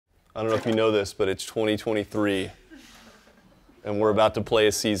I don't know if you know this, but it's 2023, and we're about to play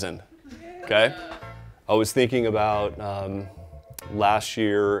a season, okay? I was thinking about last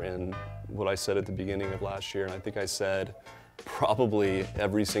year and what I said at the beginning of last year, and I think I said probably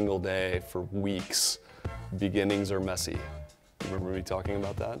every single day for weeks, beginnings are messy. Remember me talking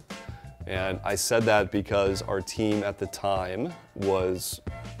about that? And I said that because our team at the time was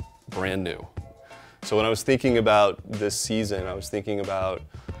brand new. So when I was thinking about this season, I was thinking about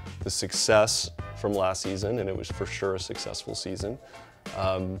the success from last season, and it was for sure a successful season.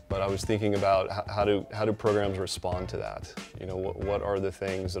 But I was thinking about how do programs respond to that? You know, what are the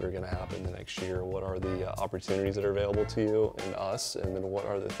things that are going to happen the next year? What are the opportunities that are available to you and us? And then what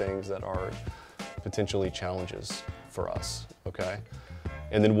are the things that are potentially challenges for us, okay?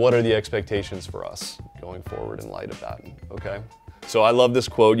 And then what are the expectations for us going forward in light of that, okay? So I love this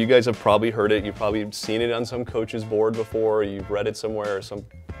quote. You guys have probably heard it. You've probably seen it on some coach's board before. You've read it somewhere. Some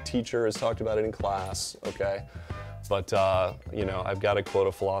teacher has talked about it in class, okay? But, you know, I've got to quote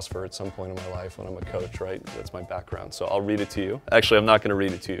a philosopher at some point in my life when I'm a coach, right? That's my background. So I'll read it to you. Actually, I'm not going to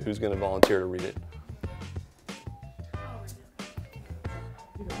read it to you. Who's going to volunteer to read it?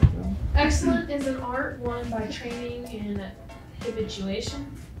 Excellent is an art won by training and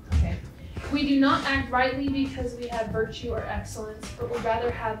habituation. Okay. We do not act rightly because we have virtue or excellence, but would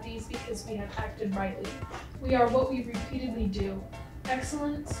rather have these because we have acted rightly. We are what we repeatedly do.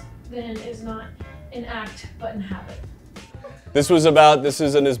 Excellence, then, is not in act, but in habit. This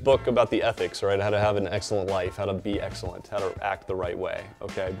is in his book about the ethics, right? How to have an excellent life, how to be excellent, how to act the right way,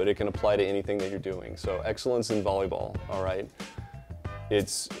 okay? But it can apply to anything that you're doing. So excellence in volleyball, all right?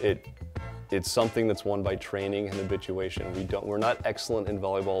 It's something that's won by training and habituation. We're not excellent in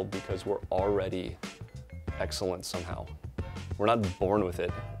volleyball because we're already excellent somehow. We're not born with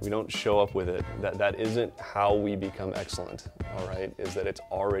it. We don't show up with it. That isn't how we become excellent, all right? Is that it's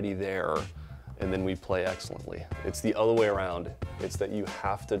already there and then we play excellently. It's the other way around. It's that you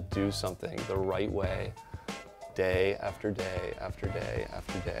have to do something the right way, day after day after day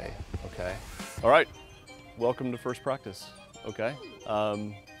after day, okay? All right, welcome to first practice, okay?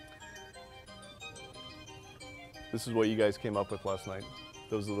 This is what you guys came up with last night.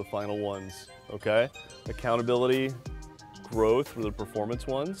 Those are the final ones, okay? Accountability, growth were the performance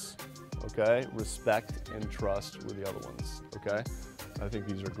ones, okay? Respect and trust were the other ones, okay? I think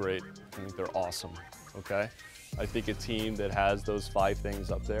these are great. I think they're awesome, okay? I think a team that has those 5 things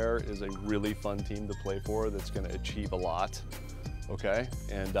up there is a really fun team to play for that's gonna achieve a lot, okay?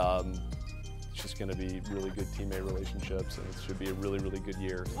 And it's just gonna be really good teammate relationships, and it should be a really, really good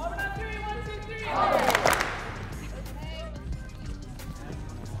year. Auburn on 3, 1, 2, 3, Auburn!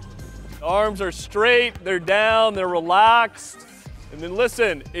 Arms are straight, they're down, they're relaxed. And then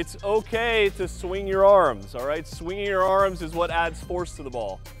listen, it's okay to swing your arms, all right? Swinging your arms is what adds force to the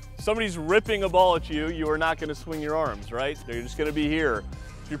ball. If somebody's ripping a ball at you, you are not gonna swing your arms, right? They're just gonna be here.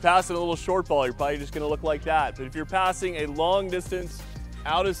 If you're passing a little short ball, you're probably just gonna look like that. But if you're passing a long distance,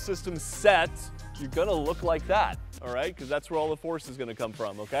 out of system set, you're gonna look like that, all right? Because that's where all the force is gonna come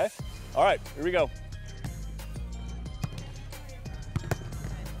from, okay? All right, here we go.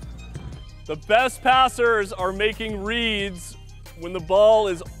 The best passers are making reads when the ball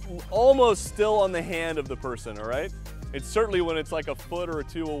is almost still on the hand of the person, all right? It's certainly when it's like a foot or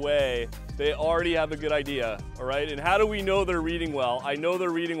 2 away, they already have a good idea, all right? And how do we know they're reading well? I know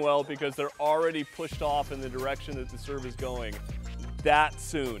they're reading well because they're already pushed off in the direction that the serve is going that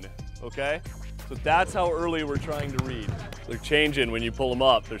soon, okay? So that's how early we're trying to read. They're changing when you pull them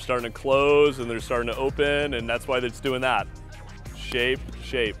up. They're starting to close and they're starting to open, and that's why it's doing that. Shape,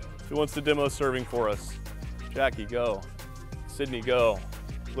 shape. Who wants to demo serving for us? Jackie, go. Sydney, go.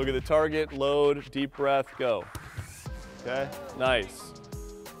 Look at the target, load, deep breath, go. Okay, nice.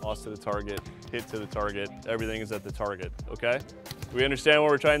 Toss to the target, hit to the target. Everything is at the target, okay? Do we understand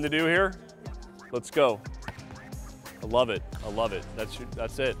what we're trying to do here? Let's go. I love it, I love it.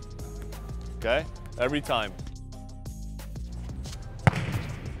 That's it, okay? Every time.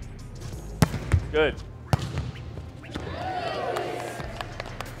 Good.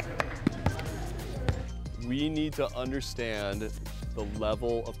 We need to understand the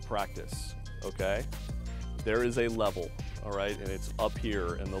level of practice, okay? There is a level, all right? And it's up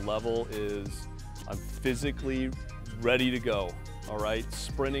here, and the level is I'm physically ready to go, all right?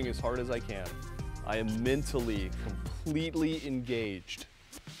 Sprinting as hard as I can. I am mentally completely engaged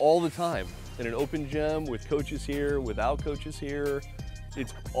all the time. In an open gym, with coaches here, without coaches here,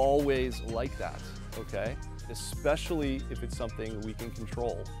 it's always like that, okay? Especially if it's something we can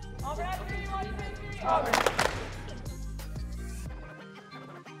control. Auburn on 3, 1, 2, 3, Auburn!